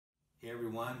Hey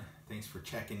everyone, thanks for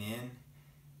checking in.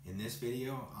 In this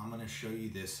video, I'm going to show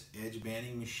you this edge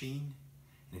banding machine.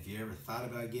 And if you ever thought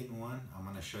about getting one, I'm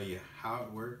going to show you how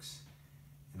it works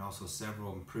and also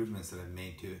several improvements that I've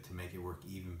made to it to make it work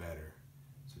even better.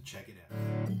 So check it out.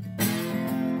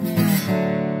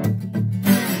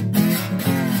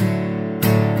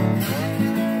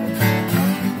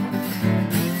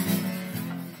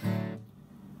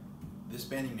 This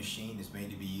banding machine is made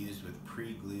to be used with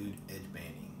pre-glued edge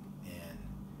banding.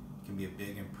 Can be a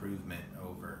big improvement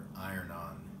over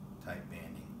iron-on type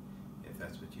banding if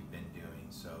that's what you've been doing.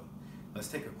 So let's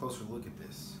take a closer look at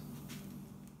this.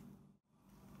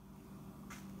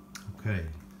 Okay,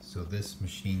 so this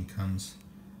machine comes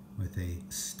with a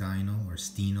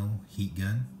Steinel heat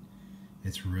gun.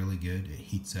 It's really good. It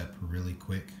heats up really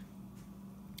quick.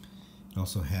 It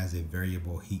also has a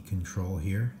variable heat control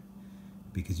here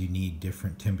because you need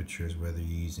different temperatures whether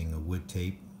you're using a wood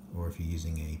tape or if you're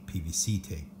using a PVC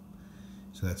tape.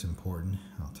 So that's important.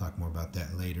 I'll talk more about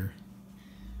that later.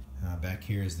 Back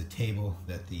here is the table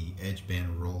that the edge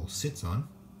band roll sits on.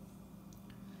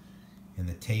 And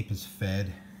the tape is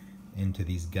fed into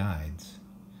these guides.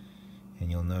 And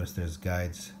you'll notice there's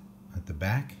guides at the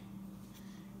back.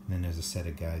 And then there's a set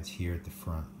of guides here at the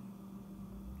front.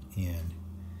 And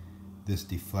this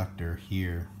deflector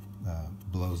here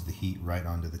blows the heat right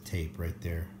onto the tape right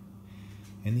there.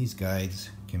 And these guides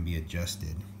can be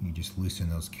adjusted. You just loosen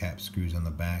those cap screws on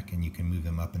the back and you can move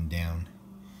them up and down.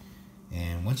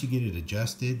 And once you get it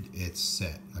adjusted, it's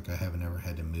set. Like I haven't ever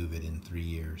had to move it in 3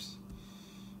 years.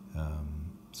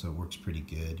 So it works pretty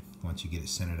good once you get it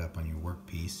centered up on your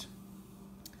workpiece.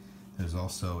 There's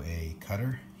also a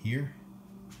cutter here.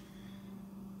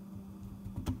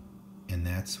 And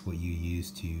that's what you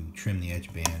use to trim the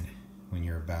edge band when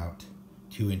you're about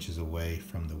 2 inches away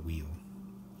from the wheel.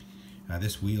 Now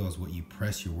this wheel is what you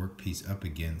press your workpiece up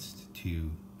against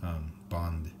to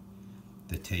bond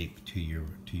the tape to your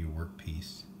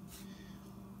workpiece.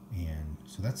 And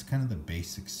so that's kind of the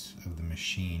basics of the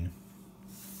machine,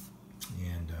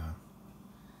 and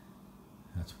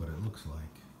that's what it looks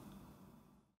like.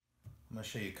 I'm going to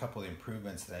show you a couple of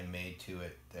improvements that I made to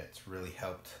it that's really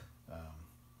helped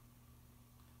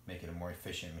make it a more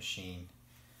efficient machine.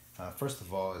 First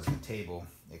of all is the table.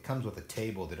 It comes with a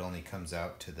table that only comes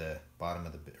out to the bottom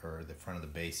of the front of the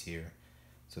base here.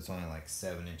 So it's only like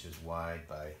 7 inches wide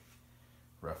by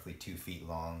roughly 2 feet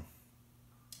long.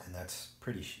 And that's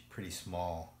pretty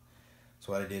small.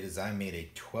 So what I did is I made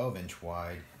a 12-inch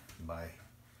wide by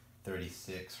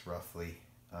 36 roughly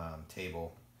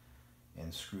table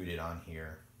and screwed it on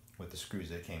here with the screws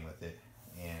that came with it.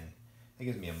 And it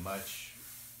gives me a much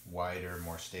wider,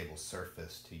 more stable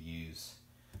surface to use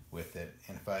with it.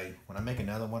 And when I make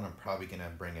another one, I'm probably gonna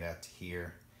bring it out to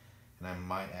here, and I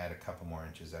might add a couple more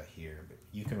inches out here, but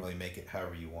you can really make it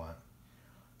however you want.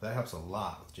 But that helps a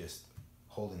lot with just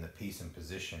holding the piece in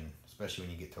position, especially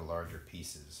when you get to larger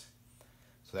pieces.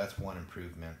 So that's one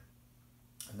improvement.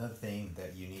 Another thing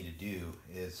that you need to do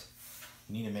is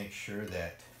you need to make sure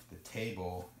that the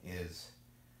table is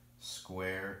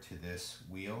square to this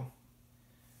wheel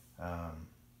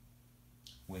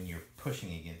when you're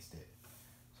pushing against it.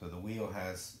 So the wheel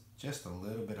has just a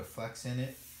little bit of flex in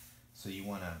it, so you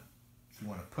want to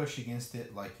push against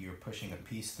it like you're pushing a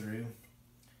piece through,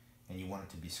 and you want it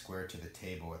to be square to the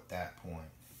table at that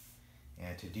point.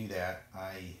 And to do that,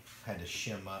 I had to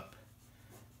shim up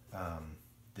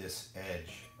this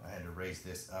edge. I had to raise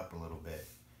this up a little bit.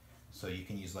 So you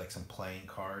can use like some playing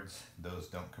cards, those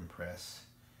don't compress,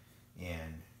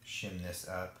 and shim this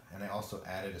up. And I also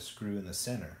added a screw in the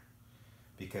center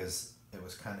because it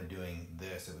was kind of doing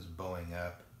this, it was bowing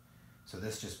up. So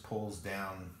this just pulls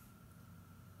down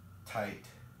tight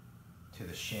to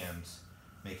the shims,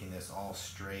 making this all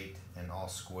straight and all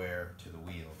square to the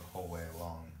wheel the whole way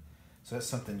along. So that's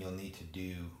something you'll need to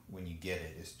do when you get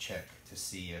it, is check to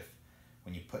see if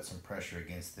when you put some pressure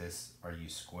against this, are you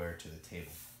square to the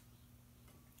table.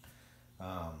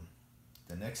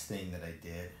 The next thing that I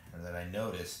did, or that I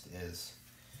noticed, is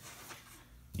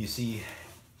you see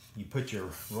you put your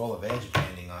roll of edge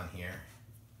banding on here,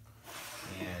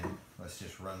 and let's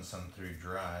just run some through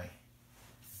dry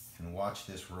and watch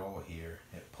this roll here.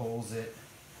 It pulls it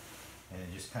and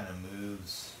it just kind of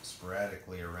moves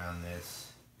sporadically around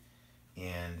this,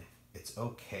 and it's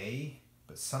okay,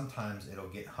 but sometimes it'll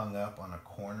get hung up on a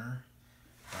corner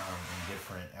in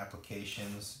different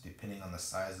applications depending on the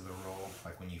size of the roll.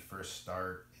 Like when you first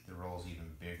start, the roll's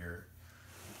even bigger,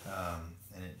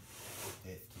 and it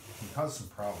can cause some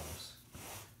problems.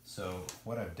 So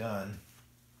what I've done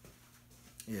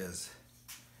is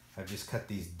I've just cut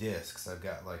these discs. I've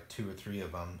got like 2 or 3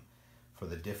 of them for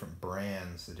the different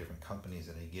brands, the different companies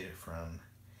that I get it from.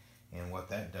 And what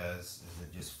that does is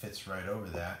it just fits right over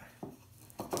that,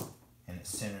 and it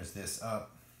centers this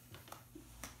up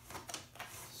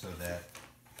so that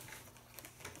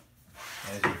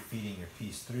as you're feeding your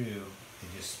piece through,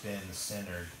 it just spins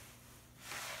centered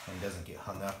and doesn't get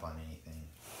hung up on anything.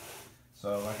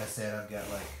 So like I said, I've got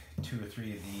like 2 or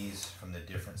 3 of these from the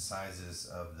different sizes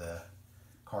of the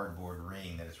cardboard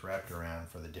ring that it's wrapped around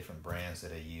for the different brands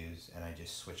that I use, and I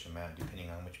just switch them out depending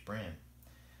on which brand.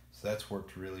 So that's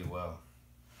worked really well.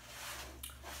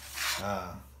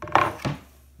 Now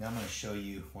I'm going to show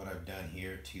you what I've done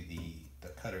here to the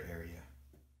cutter area.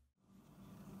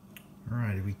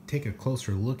 Alright, if we take a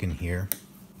closer look in here,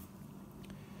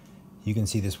 you can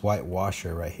see this white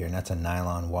washer right here, and that's a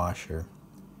nylon washer.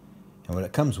 And what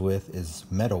it comes with is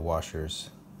metal washers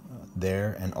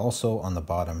there, and also on the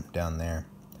bottom down there.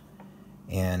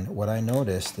 And what I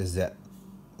noticed is that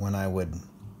when I would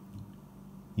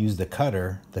use the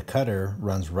cutter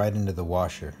runs right into the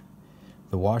washer.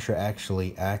 The washer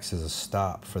actually acts as a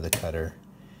stop for the cutter,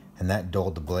 and that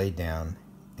dulled the blade down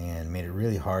and made it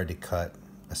really hard to cut,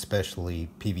 especially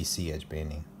PVC edge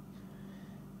banding.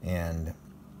 And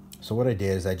so what I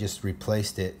did is I just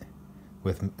replaced it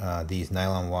with these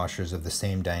nylon washers of the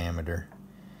same diameter,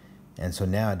 and so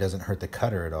now it doesn't hurt the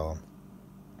cutter at all.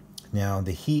 Now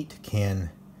the heat can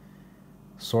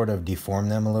sort of deform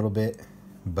them a little bit,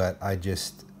 but I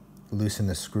just loosen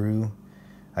the screw.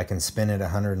 I can spin it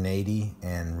 180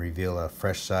 and reveal a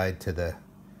fresh side to the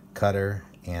cutter,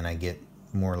 and I get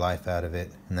more life out of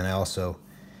it. And then I also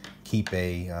keep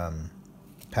a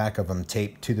pack of them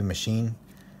taped to the machine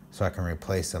so I can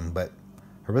replace them, but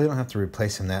I really don't have to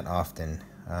replace them that often,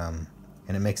 and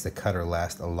it makes the cutter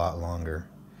last a lot longer.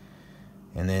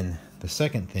 And then the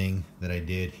second thing that I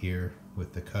did here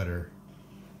with the cutter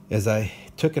is I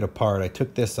took it apart. I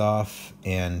took this off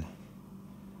and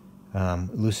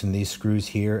loosened these screws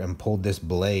here and pulled this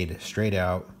blade straight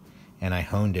out, and I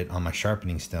honed it on my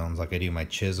sharpening stones like I do my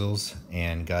chisels,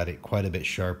 and got it quite a bit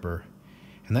sharper,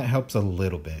 and that helps a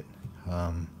little bit,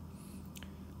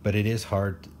 but it is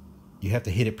hard. You have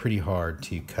to hit it pretty hard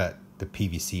to cut the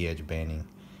PVC edge banding.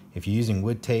 If you're using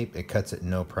wood tape, it cuts it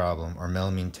no problem, or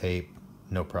melamine tape,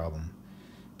 no problem.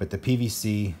 But the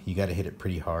PVC, you got to hit it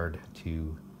pretty hard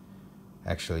to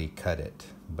actually cut it.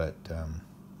 But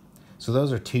so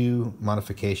those are 2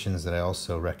 modifications that I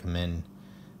also recommend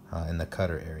in the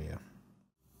cutter area.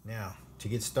 Now, to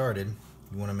get started,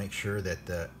 you want to make sure that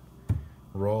the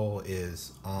roll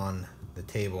is on the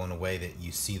table in a way that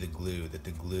you see the glue, that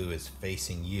the glue is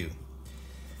facing you.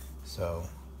 So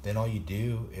then all you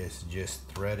do is just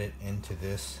thread it into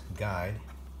this guide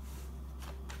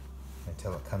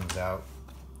until it comes out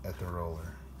at the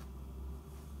roller.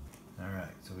 Alright,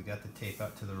 so we got the tape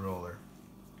out to the roller.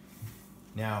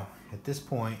 Now, at this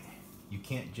point, you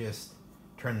can't just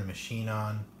turn the machine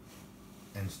on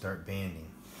and start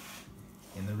banding.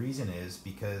 And the reason is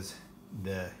because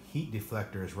the heat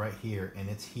deflector is right here, and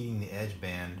it's heating the edge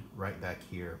band right back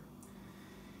here,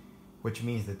 which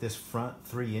means that this front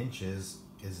 3 inches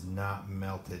is not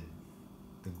melted.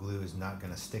 The glue is not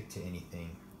going to stick to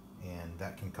anything, and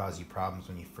that can cause you problems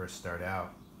when you first start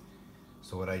out.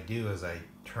 So what I do is I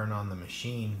turn on the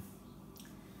machine,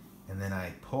 and then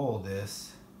I pull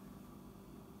this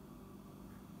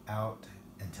out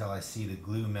until I see the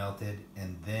glue melted,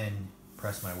 and then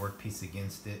press my workpiece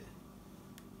against it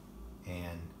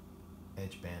and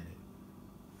edge band it.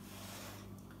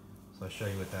 So I'll show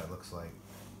you what that looks like.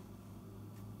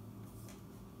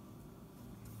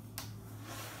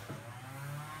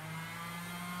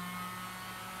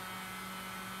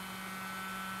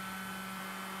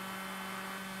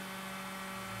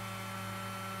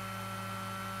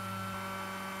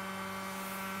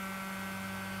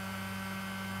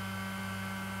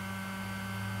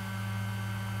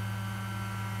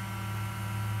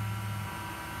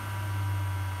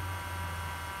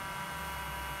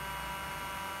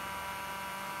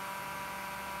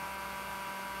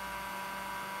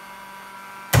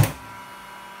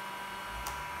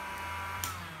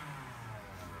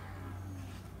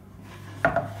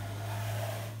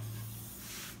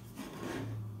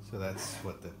 So that's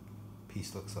what the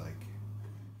piece looks like.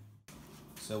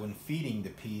 So when feeding the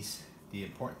piece, the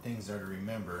important things are to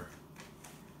remember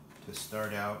to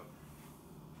start out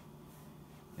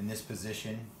in this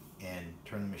position and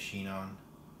turn the machine on,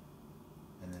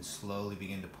 and then slowly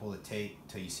begin to pull the tape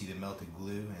till you see the melted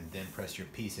glue, and then press your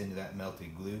piece into that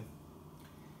melted glue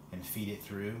and feed it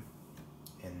through.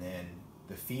 And then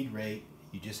the feed rate,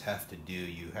 you just have to do,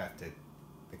 you have to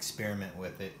experiment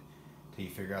with it till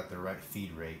you figure out the right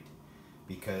feed rate,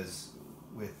 because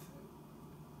with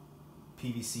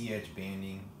PVC edge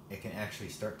banding, it can actually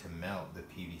start to melt the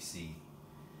PVC.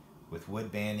 With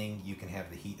wood banding, you can have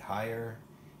the heat higher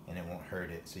and it won't hurt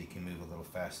it, so you can move a little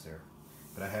faster.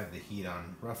 But I have the heat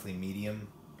on roughly medium,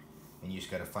 and you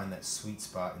just got to find that sweet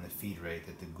spot in the feed rate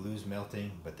that the glue's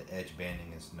melting but the edge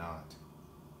banding is not.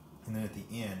 And then at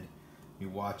the end, you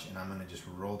watch, and I'm going to just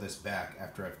roll this back.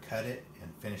 After I've cut it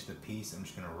and finished the piece, I'm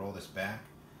just going to roll this back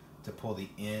to pull the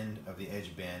end of the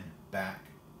edge band back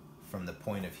from the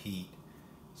point of heat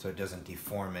so it doesn't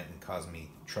deform it and cause me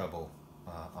trouble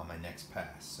on my next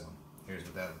pass. So here's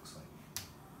what that looks like.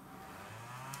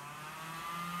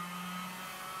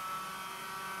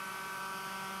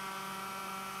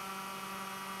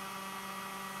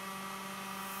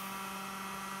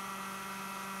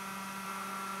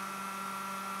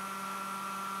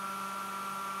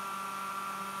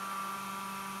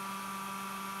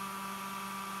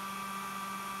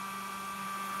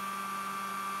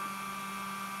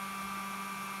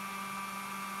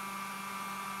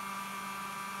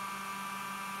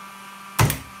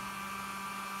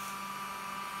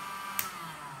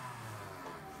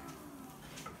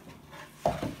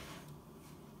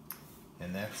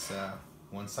 And that's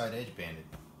one side edge banded.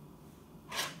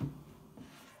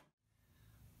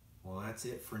 Well, that's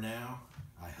it for now.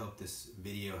 I hope this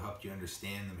video helped you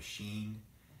understand the machine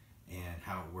and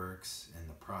how it works and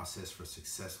the process for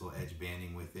successful edge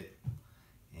banding with it.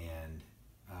 And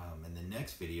in the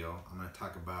next video, I'm going to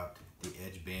talk about the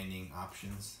edge banding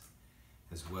options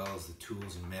as well as the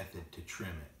tools and method to trim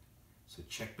it. So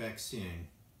check back soon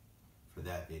for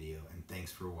that video, and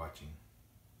thanks for watching.